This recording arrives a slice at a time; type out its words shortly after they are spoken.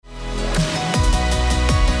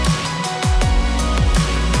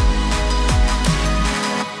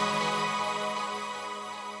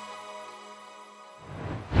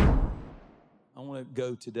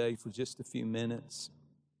go today for just a few minutes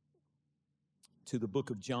to the book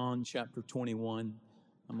of John, chapter 21.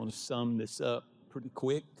 I'm going to sum this up pretty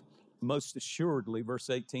quick. Most assuredly, verse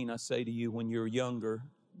 18, I say to you, when you're younger,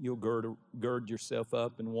 you'll gird yourself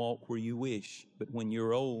up and walk where you wish. But when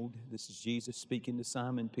you're old, this is Jesus speaking to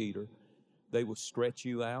Simon Peter, they will stretch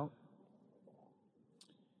you out,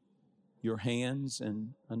 your hands,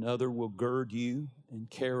 and another will gird you and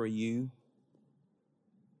carry you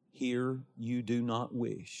here you do not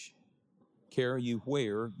wish. Carry you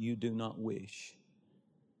where you do not wish.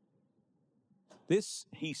 This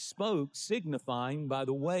he spoke, signifying by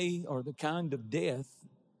the way or the kind of death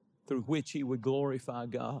through which he would glorify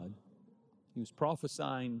God. He was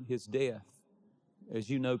prophesying his death. As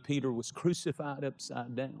you know, Peter was crucified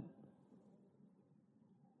upside down.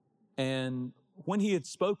 And when he had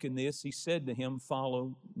spoken this, he said to him,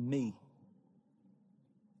 "Follow me."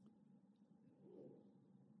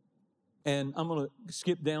 And I'm going to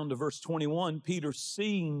skip down to verse 21. Peter,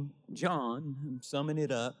 seeing John, I'm summing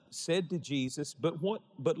it up, said to Jesus, But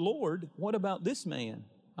Lord, what about this man?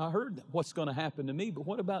 I heard what's going to happen to me, but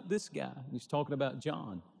what about this guy?" He's talking about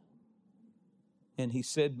John. And he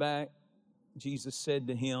said back, Jesus said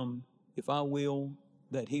to him, "If I will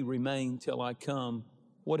that he remain till I come,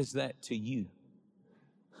 what is that to you?"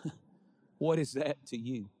 What is that to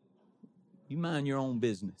you? You mind your own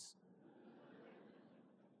business.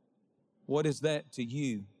 What is that to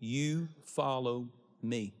you? You follow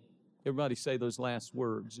me. Everybody say those last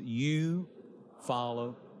words. You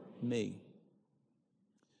follow me.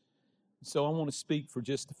 So I want to speak for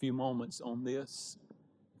just a few moments on this,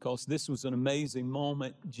 because this was an amazing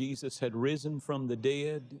moment. Jesus had risen from the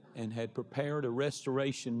dead and had prepared a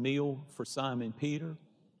restoration meal for Simon Peter.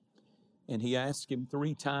 And he asked him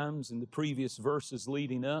 3 times in the previous verses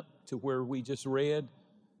leading up to where we just read,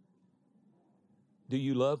 "Do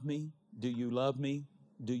you love me? Do you love me?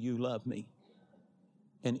 Do you love me?"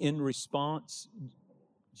 And in response,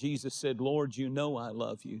 Jesus said, "Lord, you know I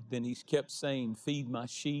love you." Then he kept saying, "Feed my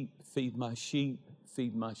sheep, feed my sheep,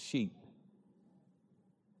 feed my sheep."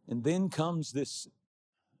 And then comes this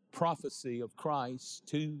prophecy of Christ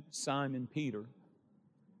to Simon Peter.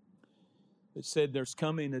 It said there's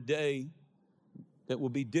coming a day that will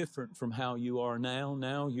be different from how you are now.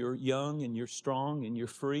 Now you're young and you're strong and you're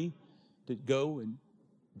free to go and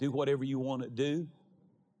do whatever you want to do.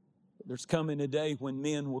 There's coming a day when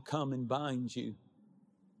men will come and bind you.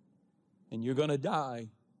 And you're going to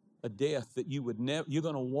die a death that you would never, you're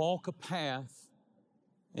going to walk a path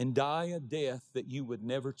and die a death that you would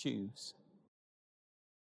never choose.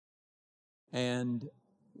 And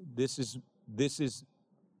this is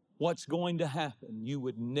what's going to happen. You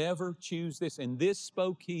would never choose this. And this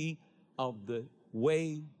spoke he of the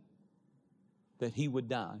way that he would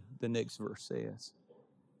die, the next verse says.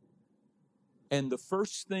 And the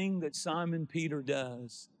first thing that Simon Peter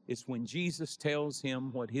does is when Jesus tells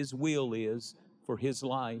him what his will is for his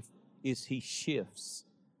life, is he shifts.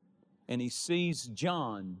 And he sees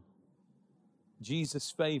John,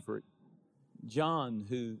 Jesus' favorite, John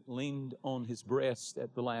who leaned on his breast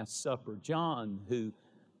at the Last Supper, John who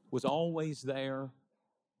was always there,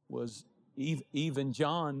 was even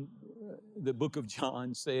John, the book of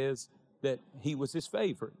John says that he was his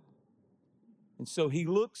favorite. And so he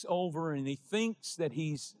looks over and he thinks that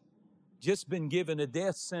he's just been given a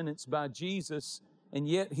death sentence by Jesus, and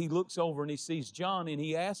yet he looks over and he sees John and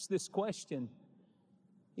he asks this question.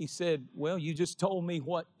 He said, "Well, you just told me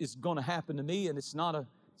what is going to happen to me, and it's not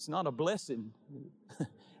a blessing.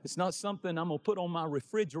 It's not something I'm going to put on my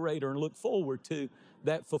refrigerator and look forward to,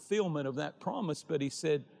 that fulfillment of that promise." But he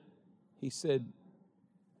said,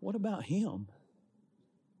 "What about him?"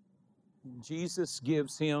 And Jesus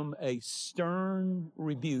gives him a stern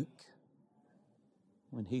rebuke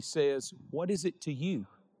when he says, "What is it to you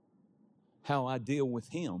how I deal with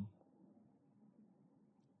him?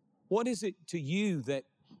 What is it to you that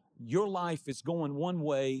your life is going one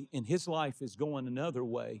way and his life is going another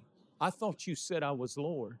way? I thought you said I was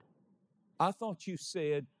Lord. I thought you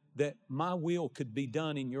said that my will could be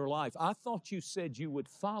done in your life. I thought you said you would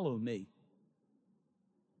follow me."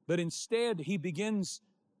 But instead, he begins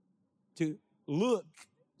to look,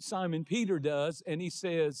 Simon Peter does, and he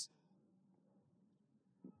says,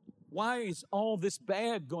 "Why is all this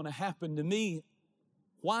bad going to happen to me?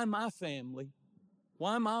 Why my family?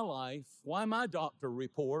 Why my life? Why my doctor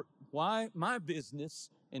report? Why my business?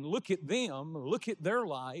 And look at them, look at their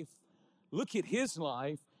life, look at his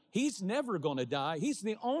life. He's never going to die. He's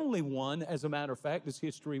the only one, as a matter of fact, as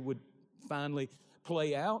history would finally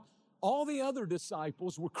play out, All the other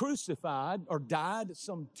disciples were crucified or died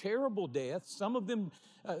some terrible death. Some of them,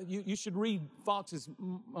 you should read Fox's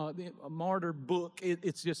martyr book.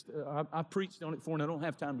 It's just, I preached on it before and I don't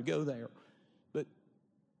have time to go there. But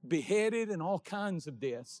beheaded and all kinds of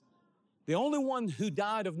deaths. The only one who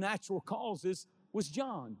died of natural causes was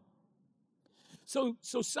John. So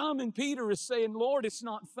Simon Peter is saying, Lord, it's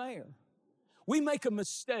not fair. We make a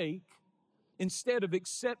mistake instead of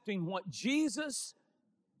accepting what Jesus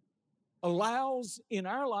allows in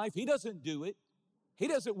our life. He doesn't do it.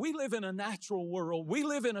 We live in a natural world. We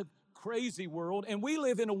live in a crazy world, and we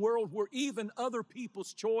live in a world where even other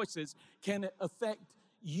people's choices can affect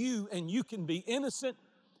you, and you can be innocent.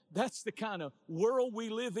 That's the kind of world we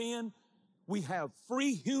live in. We have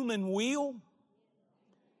free human will.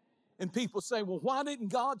 And people say, well, why didn't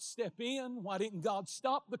God step in? Why didn't God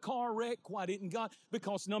stop the car wreck? Why didn't God?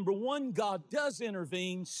 Because number one, God does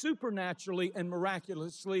intervene supernaturally and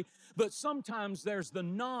miraculously, but sometimes there's the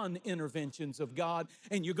non-interventions of God,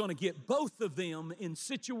 and you're going to get both of them in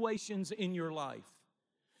situations in your life.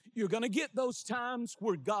 You're going to get those times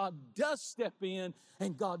where God does step in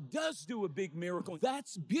and God does do a big miracle.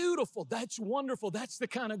 That's beautiful. That's wonderful. That's the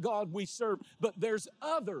kind of God we serve. But there's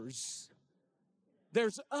others.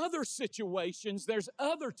 There's other situations, there's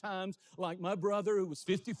other times, like my brother who was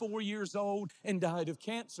 54 years old and died of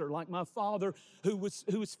cancer, like my father who was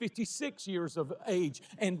 56 years of age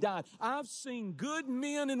and died. I've seen good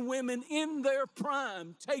men and women in their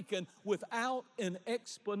prime taken without an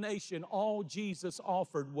explanation. All Jesus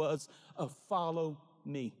offered was a follow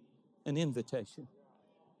me, an invitation.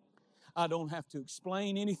 I don't have to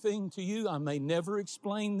explain anything to you. I may never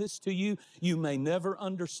explain this to you. You may never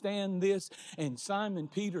understand this. And Simon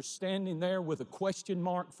Peter's standing there with a question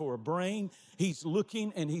mark for a brain. He's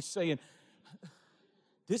looking and he's saying,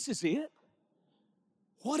 this is it?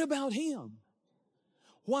 What about him?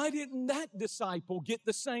 Why didn't that disciple get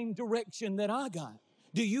the same direction that I got?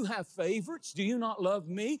 Do you have favorites? Do you not love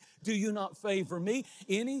me? Do you not favor me?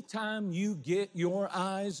 Anytime you get your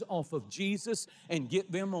eyes off of Jesus and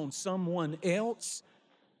get them on someone else,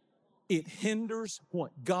 it hinders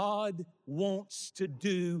what God wants to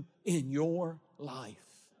do in your life.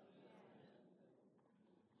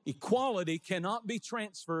 Equality cannot be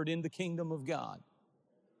transferred in the kingdom of God.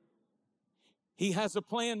 He has a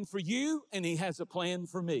plan for you and He has a plan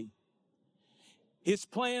for me. His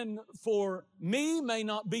plan for me may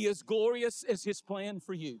not be as glorious as His plan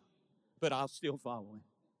for you, but I'll still follow Him.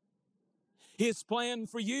 His plan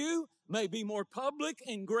for you may be more public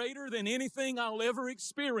and greater than anything I'll ever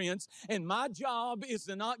experience, and my job is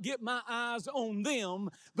to not get my eyes on them,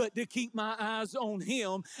 but to keep my eyes on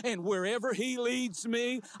Him, and wherever He leads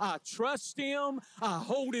me, I trust Him, I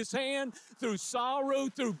hold His hand through sorrow,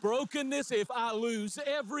 through brokenness. If I lose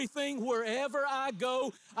everything wherever I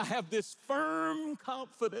go, I have this firm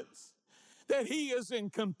confidence that He is in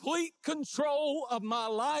complete control of my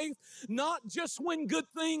life, not just when good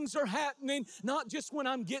things are happening, not just when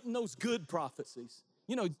I'm getting those good prophecies.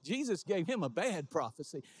 You know, Jesus gave him a bad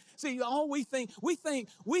prophecy. See, all we think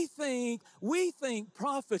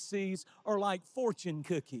prophecies are like fortune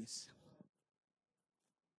cookies.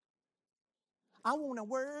 I want a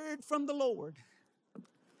word from the Lord.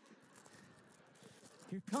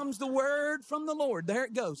 Here comes the word from the Lord. There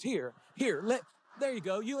it goes. Here, there you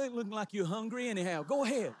go. You ain't looking like you're hungry anyhow. Go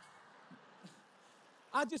ahead.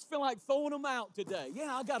 I just feel like throwing them out today.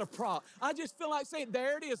 Yeah, I got a prop. I just feel like saying,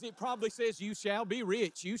 there it is. It probably says, you shall be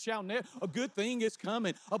rich. You shall never. A good thing is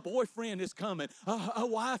coming. A boyfriend is coming. A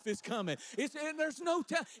wife is coming. There's no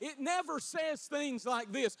it never says things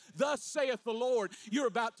like this. Thus saith the Lord. You're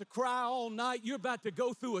about to cry all night. You're about to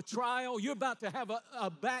go through a trial. You're about to have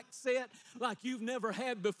a back set like you've never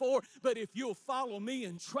had before. But if you'll follow me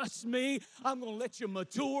and trust me, I'm going to let you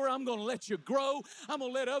mature. I'm going to let you grow. I'm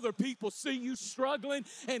going to let other people see you struggling.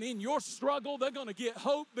 And in your struggle, they're going to get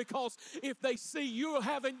hope, because if they see you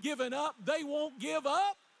haven't given up, they won't give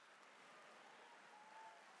up.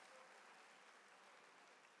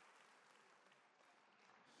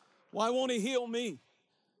 Why won't He heal me?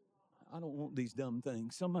 I don't want these dumb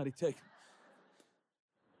things. Somebody take them.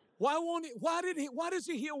 Why does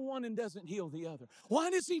He heal one and doesn't heal the other?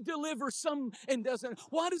 Why does He deliver some and doesn't?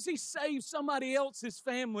 Why does He save somebody else's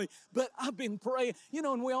family? But I've been praying,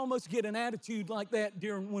 and we almost get an attitude like that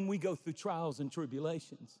when we go through trials and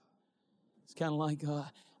tribulations. It's kind of like,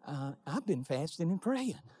 I've been fasting and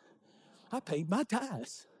praying. I paid my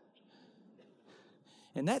tithes.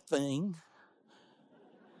 And that thing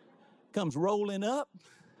comes rolling up.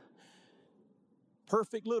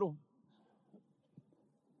 Perfect little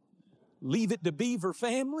Leave It to Beaver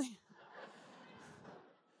family.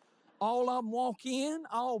 All of them walk in,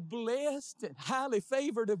 all blessed and highly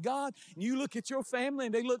favored of God. And you look at your family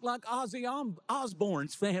and they look like Ozzy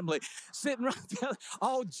Osbourne's family, sitting right there,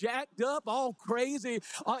 all jacked up, all crazy,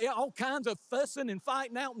 all kinds of fussing and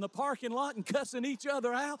fighting out in the parking lot and cussing each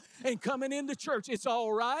other out and coming into church. It's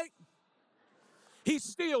all right. He's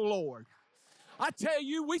still Lord. I tell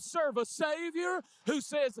you, we serve a Savior who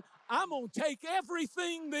says, I'm going to take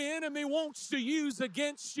everything the enemy wants to use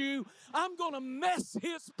against you. I'm going to mess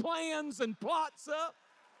his plans and plots up.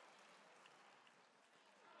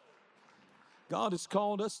 God has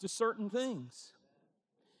called us to certain things.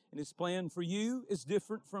 And his plan for you is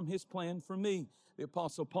different from his plan for me. The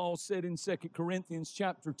Apostle Paul said in 2 Corinthians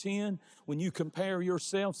chapter 10, when you compare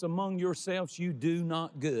yourselves among yourselves, you do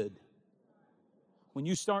not good. When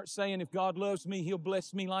you start saying, if God loves me, he'll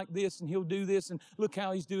bless me like this, and he'll do this, and look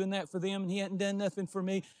how he's doing that for them, and he hasn't done nothing for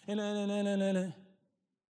me, and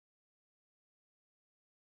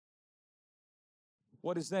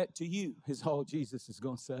What is that to you, is all Jesus is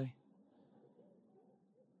going to say.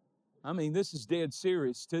 I mean, this is dead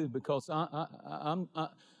serious, too, because I'm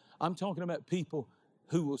talking about people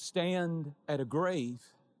who will stand at a grave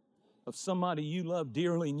of somebody you love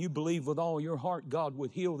dearly and you believe with all your heart God would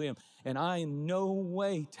heal them. And I in no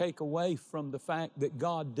way take away from the fact that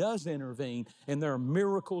God does intervene, and there are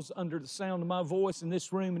miracles under the sound of my voice in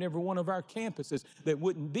this room and every one of our campuses that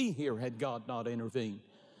wouldn't be here had God not intervened.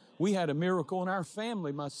 We had a miracle in our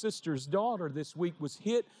family. My sister's daughter this week was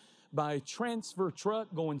hit by a transfer truck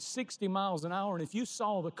going 60 miles an hour, and if you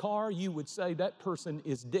saw the car, you would say that person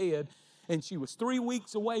is dead. And she was 3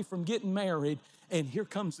 weeks away from getting married, and here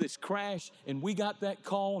comes this crash, and we got that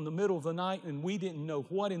call in the middle of the night, and we didn't know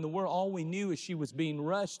what in the world. All we knew is she was being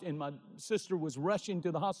rushed, and my sister was rushing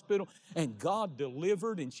to the hospital, and God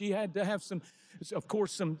delivered, and she had to have some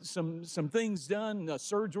things done,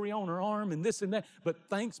 surgery on her arm and this and that, but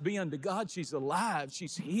thanks be unto God, she's alive,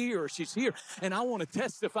 she's here, and I want to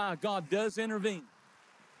testify God does intervene.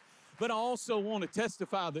 But I also want to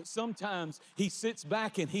testify that sometimes he sits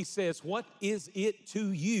back and he says, what is it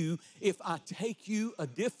to you if I take you a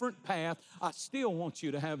different path? I still want you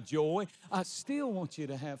to have joy. I still want you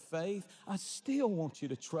to have faith. I still want you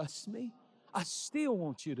to trust me. I still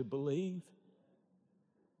want you to believe.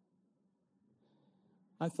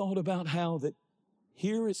 I thought about how that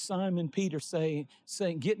here is Simon Peter saying,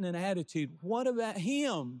 getting an attitude, what about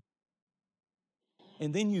him?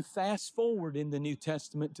 And then you fast forward in the New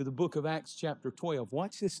Testament to the book of Acts chapter 12.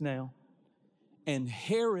 Watch this now. And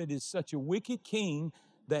Herod is such a wicked king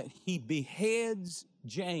that he beheads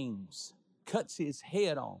James, cuts his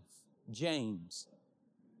head off, James.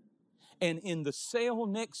 And in the cell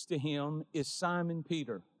next to him is Simon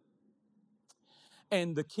Peter.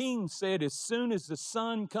 And the king said, as soon as the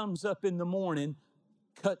sun comes up in the morning,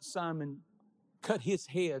 cut his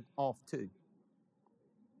head off too.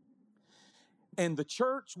 And the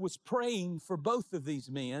church was praying for both of these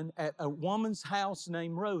men at a woman's house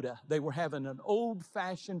named Rhoda. They were having an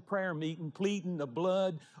old-fashioned prayer meeting, pleading the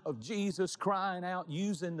blood of Jesus, crying out,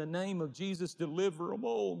 using the name of Jesus, deliver them,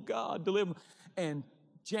 oh God, deliver them. And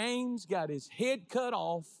James got his head cut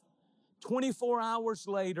off. 24 hours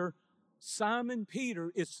later, Simon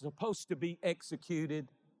Peter is supposed to be executed.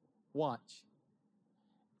 Watch.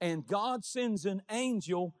 And God sends an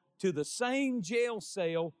angel to the same jail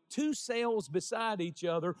cell, 2 cells beside each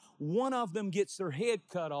other. One of them gets their head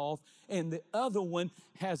cut off, and the other one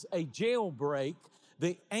has a jailbreak.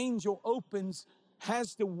 The angel opens,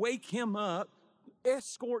 has to wake him up,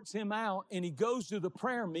 escorts him out, and he goes to the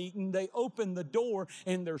prayer meeting. They open the door,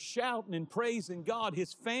 and they're shouting and praising God.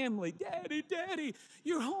 His family, Daddy, Daddy,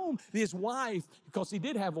 you're home. His wife, because he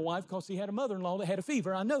did have a wife, because he had a mother-in-law that had a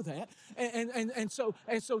fever. I know that. And so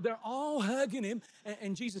they're all hugging him,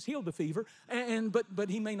 and Jesus healed the fever, but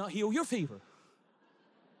he may not heal your fever.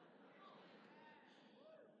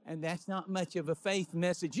 And that's not much of a faith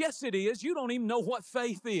message. Yes, it is. You don't even know what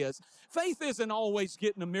faith is. Faith isn't always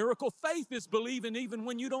getting a miracle. Faith is believing even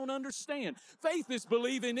when you don't understand. Faith is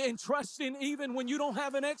believing and trusting even when you don't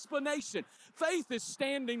have an explanation. Faith is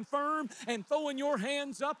standing firm and throwing your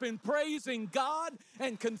hands up and praising God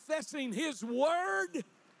and confessing His Word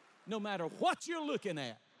no matter what you're looking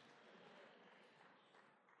at.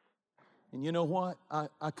 And you know what?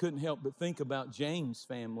 I couldn't help but think about James'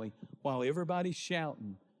 family while everybody's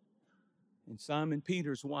shouting. And Simon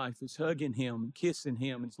Peter's wife is hugging him and kissing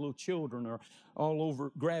him, and his little children are all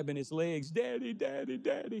over grabbing his legs. Daddy, Daddy,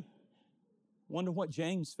 Daddy. Wonder what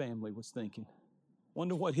James' family was thinking.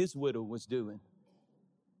 Wonder what his widow was doing.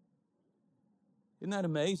 Isn't that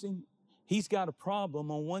amazing? He's got a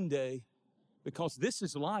problem on one day, because this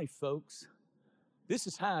is life, folks. This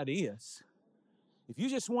is how it is. If you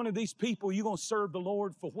just one of these people, you're going to serve the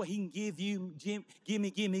Lord for what He can give you.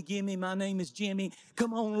 Gimme. My name is Jimmy.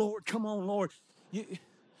 Come on, Lord. Come on, Lord.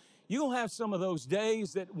 You're going to have some of those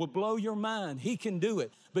days that will blow your mind. He can do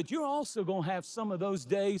it. But you're also going to have some of those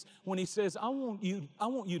days when He says, I want you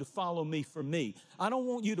to follow me for me. I don't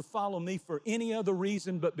want you to follow me for any other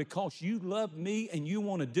reason but because you love me and you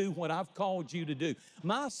want to do what I've called you to do.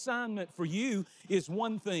 My assignment for you is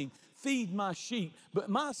one thing. Feed my sheep. But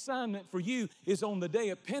my assignment for you is on the day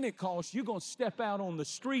of Pentecost, you're going to step out on the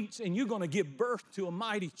streets and you're going to give birth to a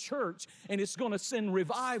mighty church, and it's going to send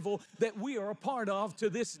revival that we are a part of to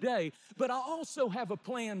this day. But I also have a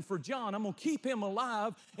plan for John. I'm going to keep him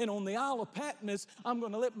alive, and on the Isle of Patmos, I'm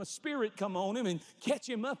going to let my Spirit come on him and catch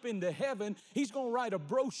him up into heaven. He's going to write a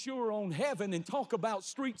brochure on heaven and talk about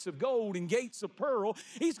streets of gold and gates of pearl.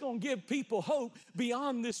 He's going to give people hope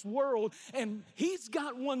beyond this world, and he's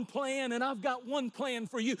got one plan, and I've got one plan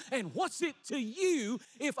for you. And what's it to you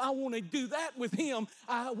if I want to do that with him?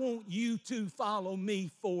 I want you to follow me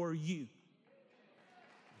for you.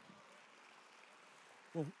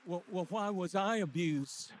 Well, why was I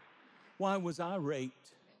abused? Why was I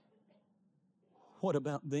raped? What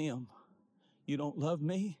about them? You don't love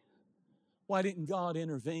me? Why didn't God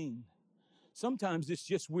intervene? Sometimes it's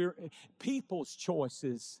just people's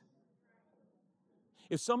choices.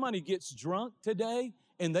 If somebody gets drunk today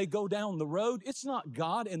and they go down the road, it's not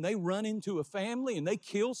God, and they run into a family and they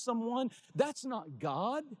kill someone, that's not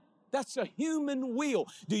God. That's a human will.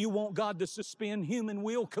 Do you want God to suspend human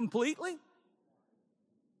will completely?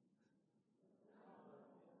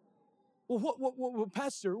 Well,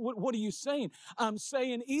 Pastor, what are you saying? I'm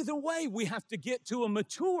saying either way, we have to get to a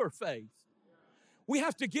mature faith. We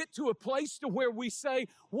have to get to a place to where we say,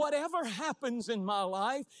 whatever happens in my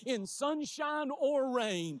life, in sunshine or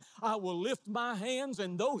rain, I will lift my hands,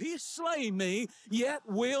 and though He slay me, yet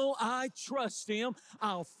will I trust Him.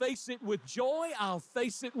 I'll face it with joy. I'll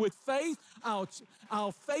face it with faith.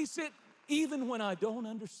 I'll face it even when I don't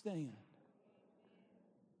understand.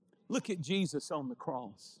 Look at Jesus on the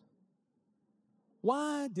cross.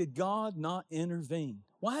 Why did God not intervene?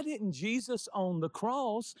 Why didn't Jesus on the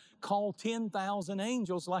cross call 10,000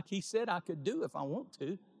 angels like He said I could do if I want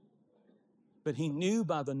to? But He knew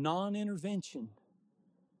by the non-intervention.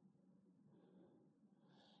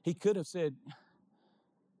 He could have said,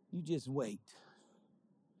 you just wait.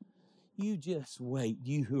 You just wait,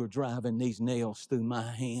 you who are driving these nails through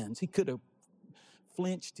my hands. He could have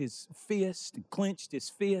clenched his fist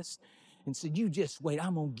and said, you just wait,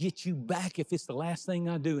 I'm going to get you back if it's the last thing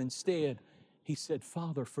I do. Instead, He said,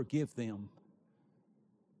 Father, forgive them.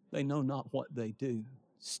 They know not what they do.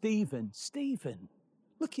 Stephen,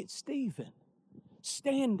 look at Stephen,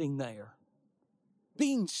 standing there,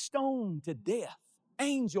 being stoned to death.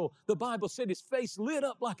 Angel, the Bible said his face lit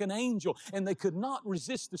up like an angel, and they could not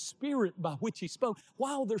resist the spirit by which he spoke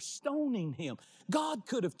while they're stoning him. God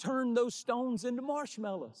could have turned those stones into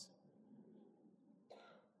marshmallows.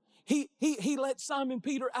 He let Simon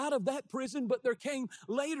Peter out of that prison, but there came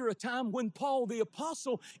later a time when Paul the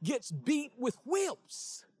apostle gets beat with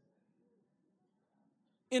whips.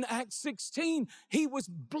 In Acts 16, he was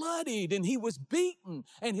bloodied and he was beaten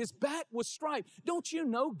and his back was striped. Don't you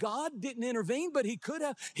know God didn't intervene, but he could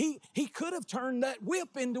have turned that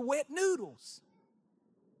whip into wet noodles.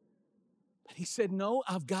 But He said, no,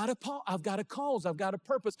 I've got a cause. I've got a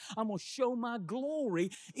purpose. I'm going to show my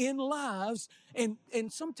glory in lives. And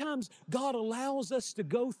sometimes God allows us to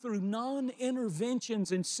go through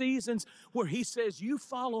non-interventions and seasons where He says, you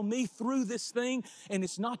follow me through this thing, and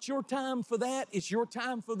it's not your time for that. It's your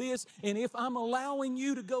time for this. And if I'm allowing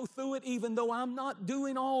you to go through it, even though I'm not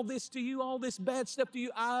doing all this to you, all this bad stuff to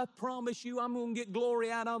you, I promise you I'm going to get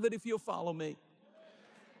glory out of it if you'll follow me.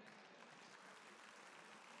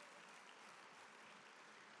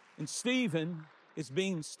 And Stephen is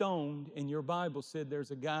being stoned, and your Bible said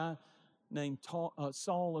there's a guy named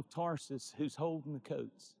Saul of Tarsus who's holding the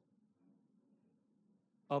coats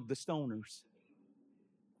of the stoners.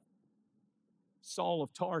 Saul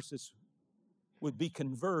of Tarsus would be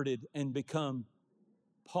converted and become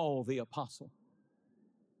Paul the apostle.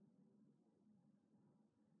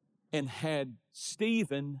 And had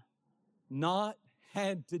Stephen not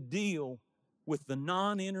had to deal with the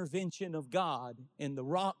non-intervention of God, and the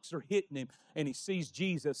rocks are hitting him, and he sees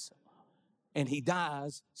Jesus, and he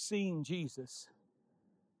dies seeing Jesus.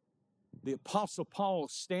 The Apostle Paul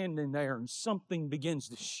is standing there, and something begins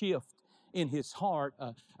to shift in his heart,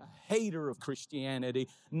 a hater of Christianity.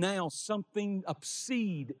 Now a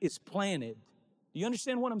seed is planted. Do you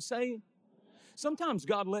understand what I'm saying? Sometimes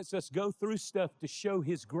God lets us go through stuff to show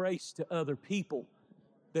His grace to other people.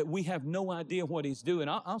 that we have no idea what He's doing.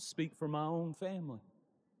 I'll speak for my own family.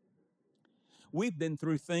 We've been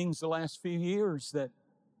through things the last few years that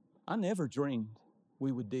I never dreamed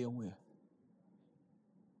we would deal with.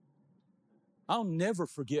 I'll never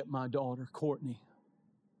forget my daughter, Courtney.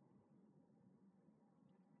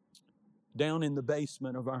 Down in the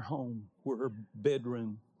basement of our home where her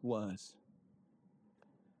bedroom was.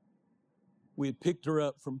 We had picked her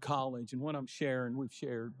up from college, and what I'm sharing, we've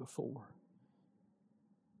shared before.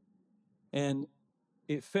 And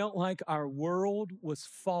it felt like our world was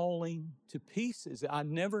falling to pieces. I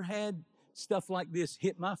never had stuff like this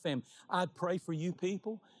hit my family. I'd pray for you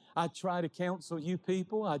people. I'd try to counsel you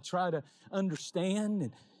people. I'd try to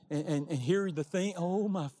understand and hear the thing. Oh,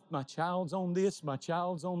 my child's on this, my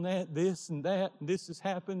child's on that, this and that, and this has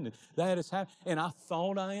happened, and that has happened. And I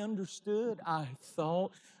thought I understood. I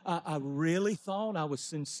really thought I was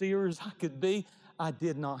sincere as I could be. I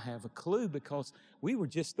did not have a clue because we were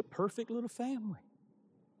just the perfect little family.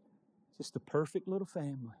 Just a perfect little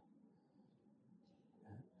family.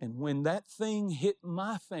 And when that thing hit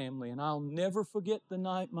my family, and I'll never forget the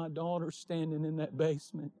night my daughter's standing in that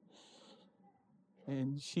basement,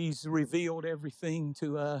 and she's revealed everything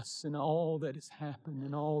to us and all that has happened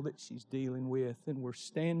and all that she's dealing with. And we're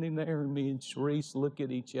standing there, and me and Sharice look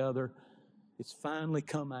at each other. It's finally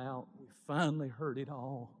come out. We finally heard it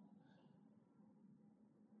all.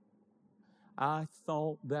 I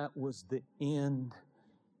thought that was the end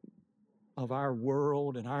of our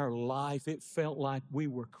world and our life. It felt like we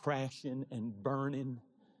were crashing and burning.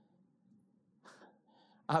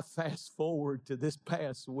 I fast forward to this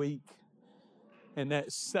past week, and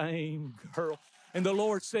that same girl, and the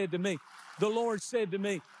Lord said to me,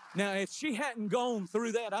 now if she hadn't gone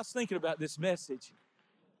through that, I was thinking about this message.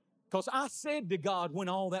 Because I said to God when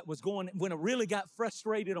all that was going, when I really got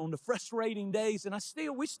frustrated on the frustrating days, and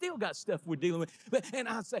we still got stuff we're dealing with. And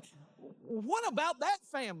I say, what about that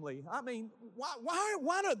family? I mean,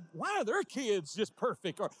 why are their kids just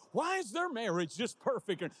perfect? Or why is their marriage just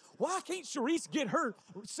perfect? Or why can't Sharice get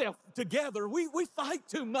herself together? We fight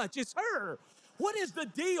too much. It's her. What is the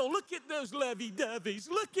deal? Look at those lovey-doveys.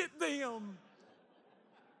 Look at them.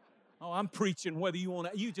 Oh, I'm preaching whether you want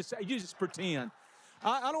to. You just pretend.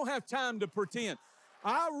 I don't have time to pretend.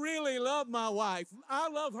 I really love my wife. I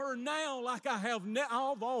love her now like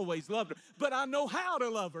I've always loved her. But I know how to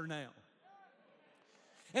love her now.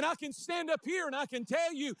 And I can stand up here and I can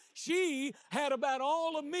tell you she had about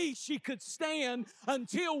all of me she could stand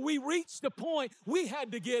until we reached the point we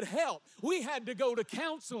had to get help. We had to go to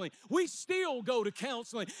counseling. We still go to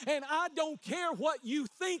counseling. And I don't care what you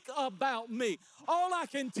think about me. All I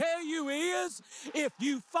can tell you is if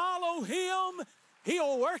you follow Him,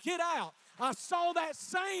 He'll work it out. I saw that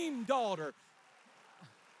same daughter.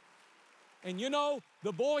 And you know,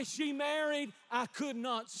 the boy she married, I could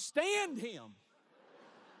not stand him.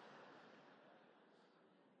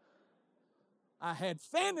 I had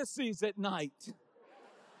fantasies at night.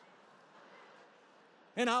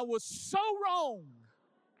 And I was so wrong.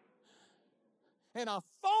 And I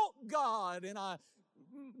fought God, and I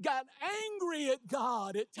got angry at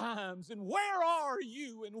God at times. And where are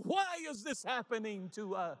you? And why is this happening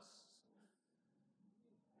to us?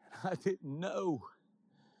 And I didn't know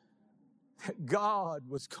that God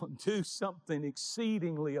was going to do something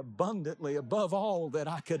exceedingly abundantly above all that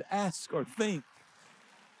I could ask or think.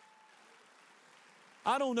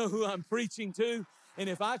 I don't know who I'm preaching to. And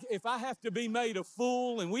if I have to be made a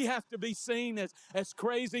fool and we have to be seen as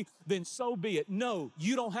crazy, then so be it. No,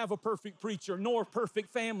 you don't have a perfect preacher, nor a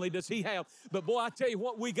perfect family does he have. But boy, I tell you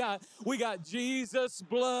what we got. We got Jesus'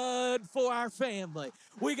 blood for our family.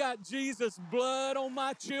 We got Jesus' blood on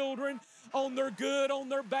my children, on their good, on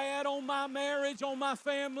their bad, on my marriage, on my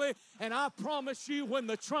family. And I promise you, when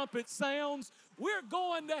the trumpet sounds, we're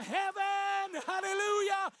going to heaven,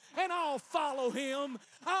 hallelujah, and I'll follow Him.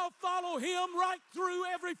 I'll follow Him right through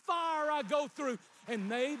every fire I go through. And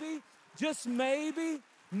maybe, just maybe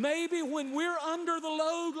when we're under the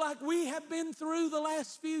load like we have been through the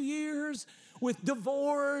last few years with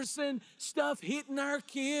divorce and stuff hitting our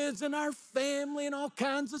kids and our family and all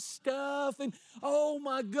kinds of stuff and, oh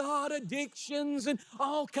my God, addictions and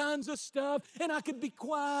all kinds of stuff, and I could be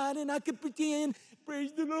quiet and I could pretend,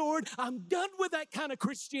 praise the Lord. I'm done with that kind of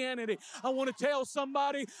Christianity. I want to tell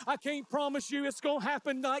somebody, I can't promise you it's going to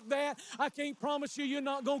happen like that. I can't promise you you're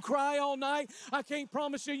not going to cry all night. I can't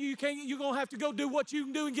promise you you're going to have to go do what you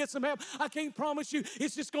can do and get some help. I can't promise you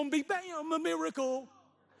it's just going to be, bam, a miracle.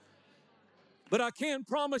 But I can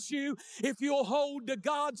promise you, if you'll hold to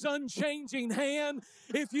God's unchanging hand,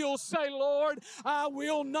 if you'll say, Lord, I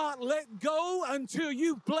will not let go until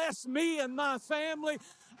you bless me and my family,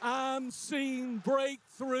 I'm seeing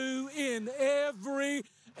breakthrough in every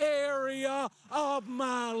area of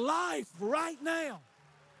my life right now.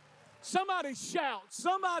 Somebody shout.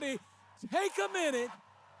 Somebody take a minute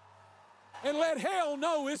and let hell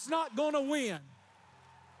know it's not going to win.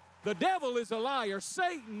 The devil is a liar.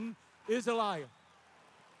 Satan is a liar.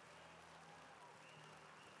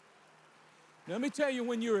 Let me tell you,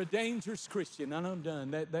 when you're a dangerous Christian, and I'm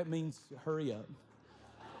done, that means hurry up.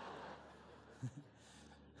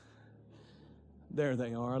 There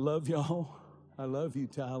they are. I love y'all. I love you,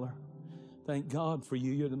 Tyler. Thank God for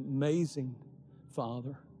you. You're an amazing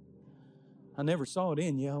father. I never saw it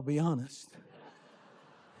in you, I'll be honest.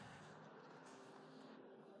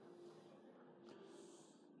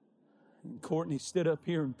 And Courtney stood up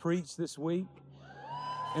here and preached this week.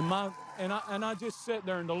 And I just sat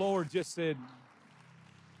there, and the Lord just said,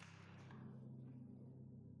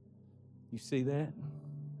 "You see that?"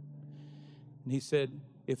 And He said,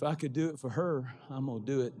 "If I could do it for her, I'm going to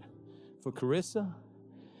do it for Carissa,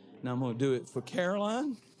 and I'm going to do it for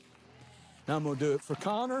Caroline, and I'm going to do it for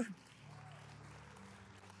Connor, and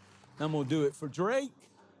I'm going to do it for Drake,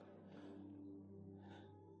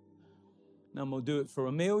 and I'm going to do it for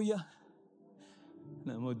Amelia,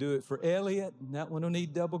 and I'm going to do it for Elliot, and that one will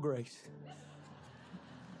need double grace.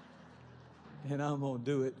 And I'm going to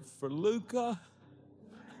do it for Luca,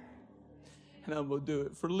 and I'm going to do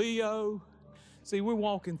it for Leo." See, we're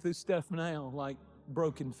walking through stuff now like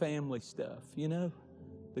broken family stuff, you know?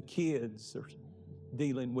 The kids are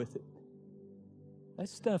dealing with it. That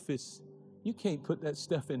stuff is, you can't put that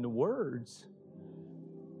stuff into words.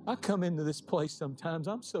 I come into this place sometimes,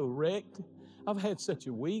 I'm so wrecked. I've had such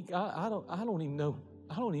a week, I don't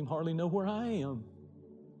even hardly know where I am.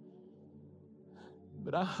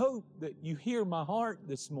 But I hope that you hear my heart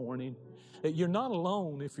this morning, that you're not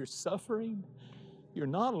alone if you're suffering. You're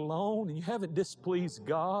not alone, and you haven't displeased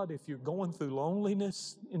God if you're going through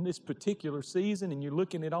loneliness in this particular season, and you're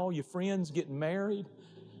looking at all your friends getting married,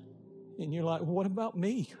 and you're like, well, what about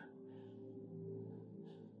me?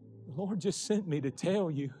 The Lord just sent me to tell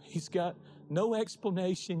you He's got no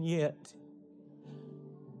explanation yet,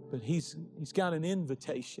 but He's got an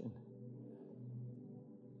invitation.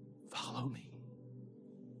 Follow me.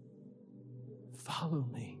 Follow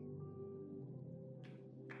me.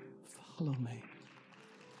 Follow me.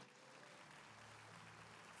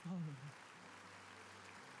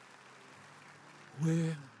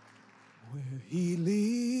 Where He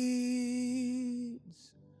leads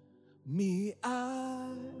me,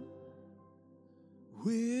 I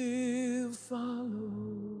will follow.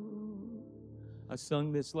 I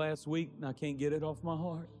sung this last week and I can't get it off my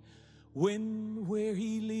heart. Where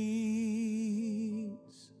He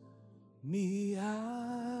leads me,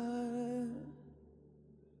 I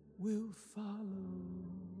will follow.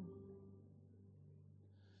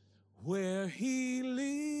 Where He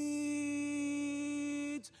leads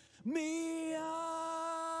me,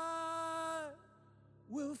 I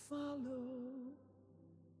will follow.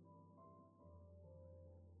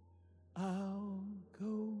 I'll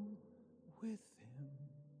go with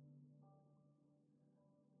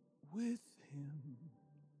Him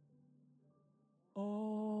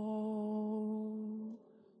all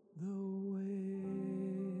the way.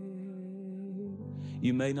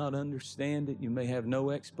 You may not understand it. You may have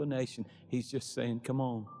no explanation. He's just saying, come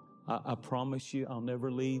on. I promise you, I'll never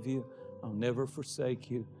leave you. I'll never forsake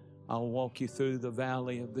you. I'll walk you through the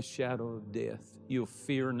valley of the shadow of death. You'll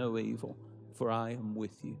fear no evil, for I am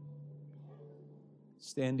with you.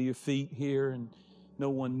 Stand to your feet here, and no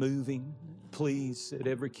one moving. Please, at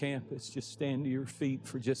every campus, just stand to your feet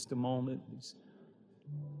for just a moment.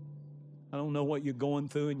 I don't know what you're going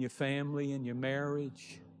through in your family and your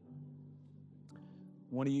marriage.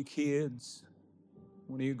 One of your kids,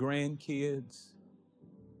 one of your grandkids.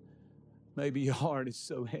 Maybe your heart is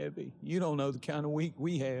so heavy. You don't know the kind of week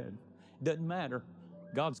we had. Doesn't matter.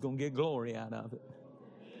 God's going to get glory out of it.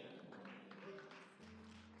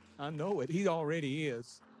 I know it. He already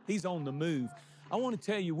is. He's on the move. I want to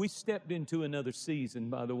tell you, we stepped into another season,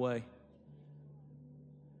 by the way.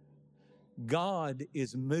 God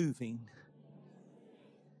is moving.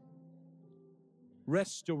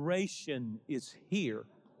 Restoration is here.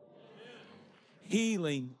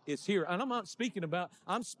 Healing is here. And I'm not speaking about,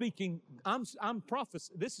 I'm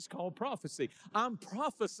prophesying. This is called prophecy. I'm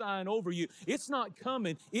prophesying over you. It's not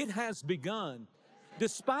coming. It has begun.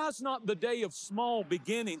 Despise not the day of small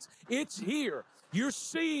beginnings. It's here. You're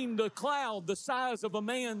seeing the cloud the size of a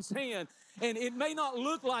man's hand. And it may not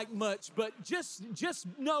look like much, but just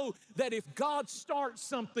know that if God starts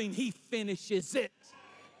something, He finishes it.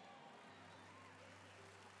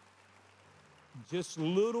 Just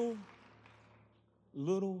little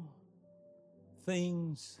little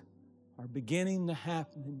things are beginning to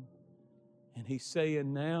happen. And He's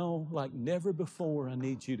saying, now, like never before, I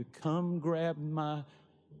need you to come grab my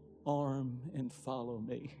arm and follow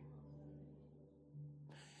me.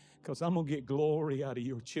 Because I'm going to get glory out of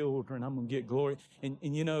your children. I'm going to get glory. And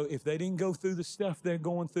you know, if they didn't go through the stuff they're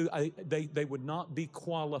going through, they would not be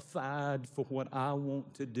qualified for what I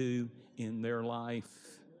want to do in their life.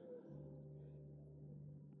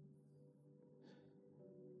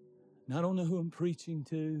 And I don't know who I'm preaching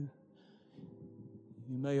to.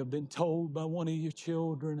 You may have been told by one of your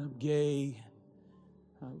children, I'm gay.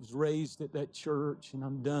 I was raised at that church, and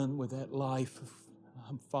I'm done with that life.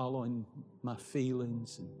 I'm following my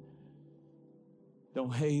feelings. And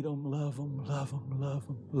don't hate them, love them, love them, love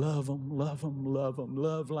them, love them, love them, love them.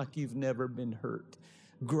 Love like you've never been hurt.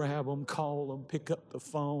 Grab them, call them, pick up the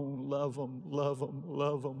phone, love them, love them,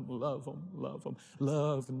 love them, love them, love them.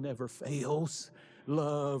 Love never fails.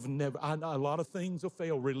 Love never. A lot of things will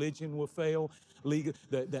fail. Religion will fail.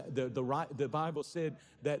 The Bible said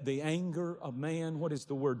that the anger of man, what is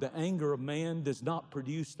the word? The anger of man does not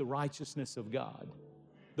produce the righteousness of God.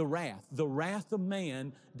 The wrath of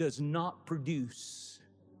man does not produce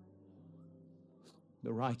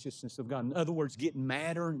the righteousness of God. In other words, getting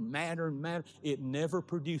madder and madder and madder, it never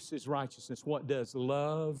produces righteousness. What does?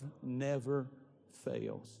 Love never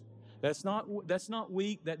fails. That's not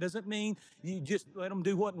weak. That doesn't mean you just let them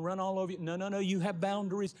do what and run all over you. No. You have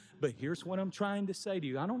boundaries. But here's what I'm trying to say to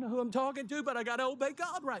you. I don't know who I'm talking to, but I got to obey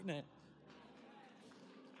God right now.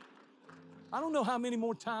 I don't know how many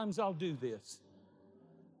more times I'll do this.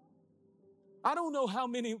 I don't know how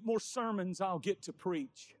many more sermons I'll get to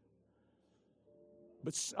preach.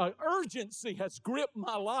 But urgency has gripped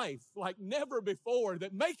my life like never before,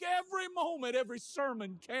 that make every moment, every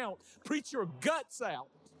sermon count. Preach your guts out.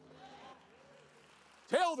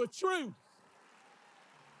 Tell the truth.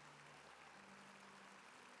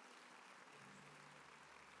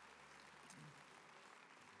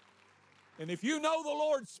 And if you know the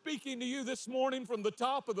Lord speaking to you this morning from the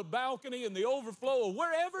top of the balcony and the overflow of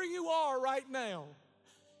wherever you are right now,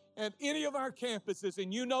 at any of our campuses,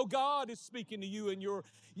 and you know God is speaking to you and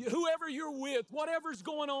whoever you're with, whatever's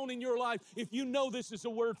going on in your life, if you know this is a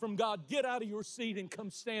word from God, get out of your seat and come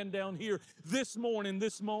stand down here this morning,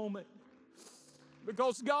 this moment.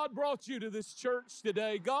 Because God brought you to this church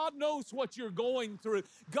today. God knows what you're going through.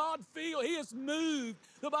 He is moved.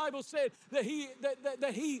 The Bible said that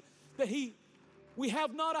we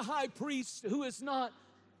have not a high priest who is not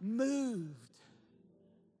moved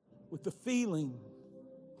with the feeling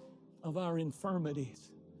of our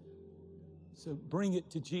infirmities. So bring it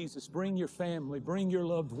to Jesus. Bring your family. Bring your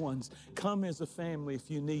loved ones. Come as a family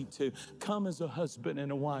if you need to. Come as a husband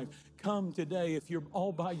and a wife. Come today if you're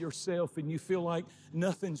all by yourself and you feel like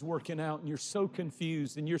nothing's working out and you're so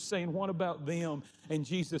confused and you're saying, what about them? And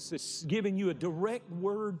Jesus is giving you a direct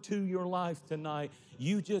word to your life tonight.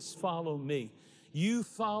 You just follow me. You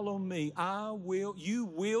follow me. You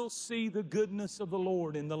will see the goodness of the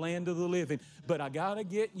Lord in the land of the living. But I got to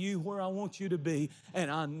get you where I want you to be.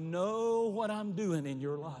 And I know what I'm doing in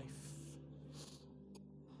your life.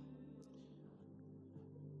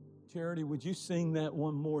 Charity, would you sing that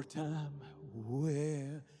one more time?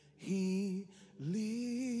 Where He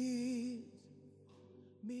leads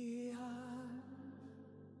me, I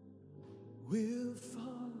will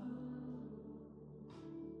follow.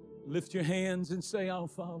 Lift your hands and say, I'll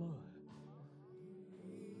follow.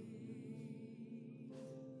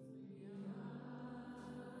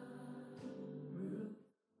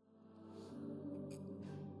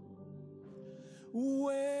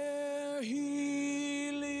 Where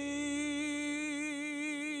He leads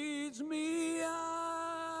me,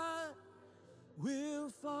 I will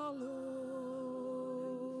follow.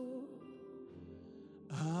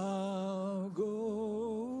 I'll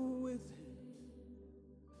go with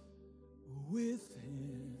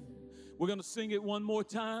Him. We're going to sing it one more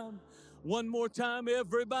time. One more time,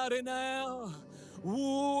 everybody now.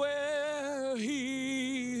 Where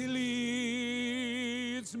He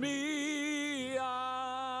leads me,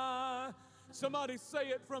 somebody say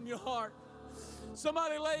it from your heart.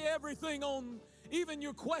 Somebody lay everything on, even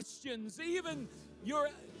your questions, even your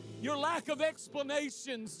lack of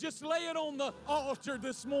explanations. Just lay it on the altar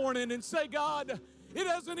this morning and say, God, it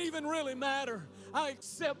doesn't even really matter. I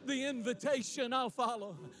accept the invitation. I'll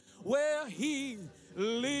follow. Where He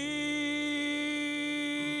leads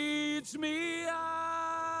me,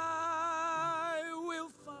 I will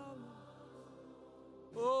follow.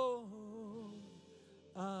 Oh,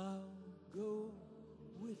 I'll go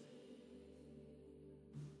with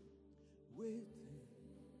Him.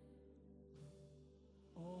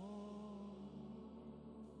 Oh,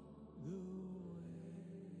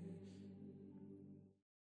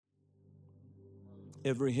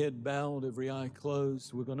 Every head bowed, every eye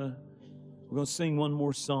closed. We're gonna sing one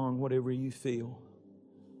more song, whatever you feel.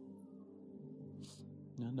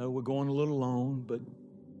 I know we're going a little long, but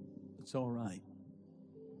it's all right.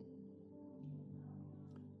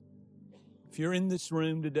 If you're in this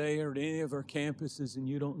room today or at any of our campuses and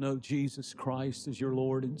you don't know Jesus Christ as your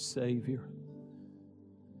Lord and Savior,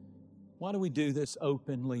 why do we do this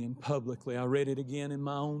openly and publicly? I read it again in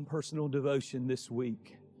my own personal devotion this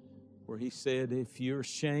week, where he said, if you're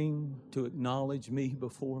ashamed to acknowledge me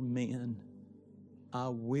before men, I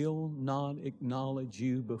will not acknowledge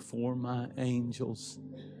you before my angels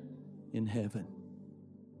in heaven.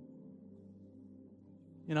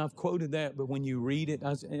 And I've quoted that, but when you read it,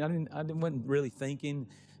 I wasn't really thinking,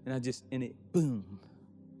 and it boom.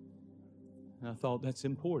 And I thought that's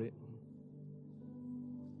important.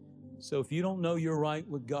 So if you don't know you're right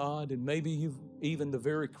with God, and maybe you've even the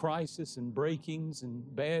very crisis and breakings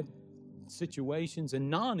and bad situations and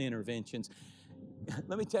non-interventions,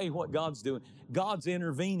 let me tell you what God's doing. God's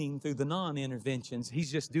intervening through the non-interventions.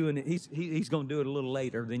 He's just doing it. He's going to do it a little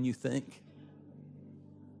later than you think.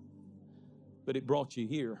 But it brought you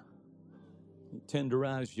here. It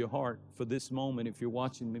tenderized your heart for this moment if you're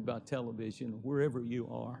watching me by television or wherever you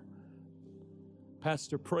are.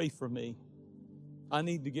 Pastor, pray for me. I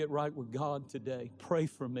need to get right with God today. Pray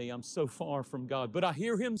for me. I'm so far from God. But I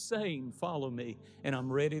hear Him saying, follow me, and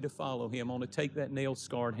I'm ready to follow Him. I want to take that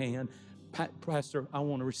nail-scarred hand. Pastor, I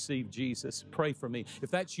want to receive Jesus. Pray for me. If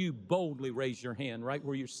that's you, boldly raise your hand right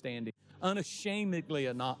where you're standing. Unashamedly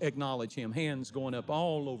acknowledge Him. Hands going up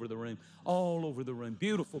all over the room. All over the room.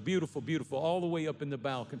 Beautiful, beautiful, beautiful. All the way up in the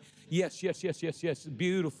balcony. Yes, yes, yes, yes, yes.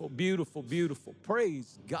 Beautiful, beautiful, beautiful.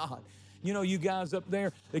 Praise God. You know, you guys up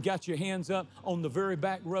there that got your hands up on the very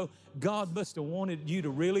back row, God must have wanted you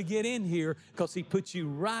to really get in here because He put you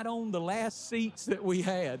right on the last seats that we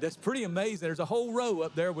had. That's pretty amazing. There's a whole row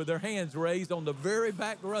up there with their hands raised on the very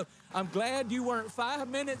back row. I'm glad you weren't 5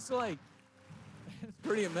 minutes late. It's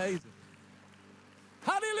pretty amazing.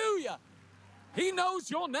 Hallelujah. He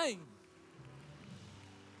knows your name.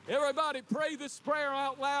 Everybody pray this prayer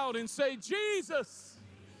out loud and say, Jesus,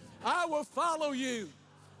 I will follow you.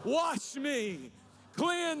 Wash me,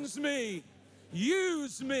 cleanse me,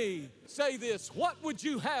 use me. Say this, what would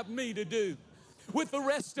you have me to do with the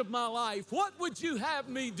rest of my life? What would you have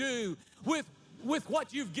me do with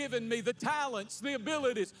what you've given me, the talents, the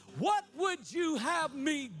abilities? What would you have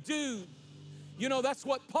me do? You know, that's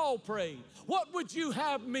what Paul prayed. What would you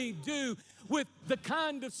have me do with the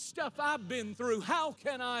kind of stuff I've been through? How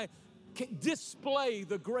can I display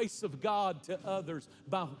the grace of God to others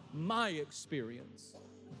by my experience?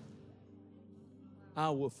 I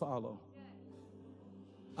will follow.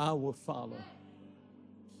 I will follow.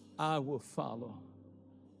 I will follow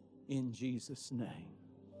in Jesus' name.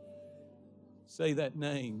 Say that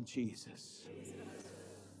name, Jesus.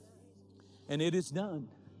 And it is done.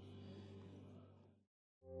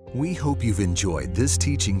 We hope you've enjoyed this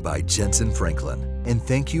teaching by Jentezen Franklin, and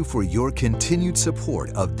thank you for your continued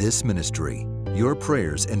support of this ministry. Your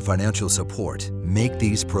prayers and financial support make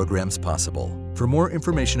these programs possible. For more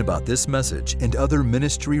information about this message and other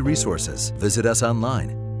ministry resources, visit us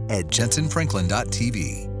online at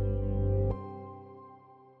jentezenfranklin.tv.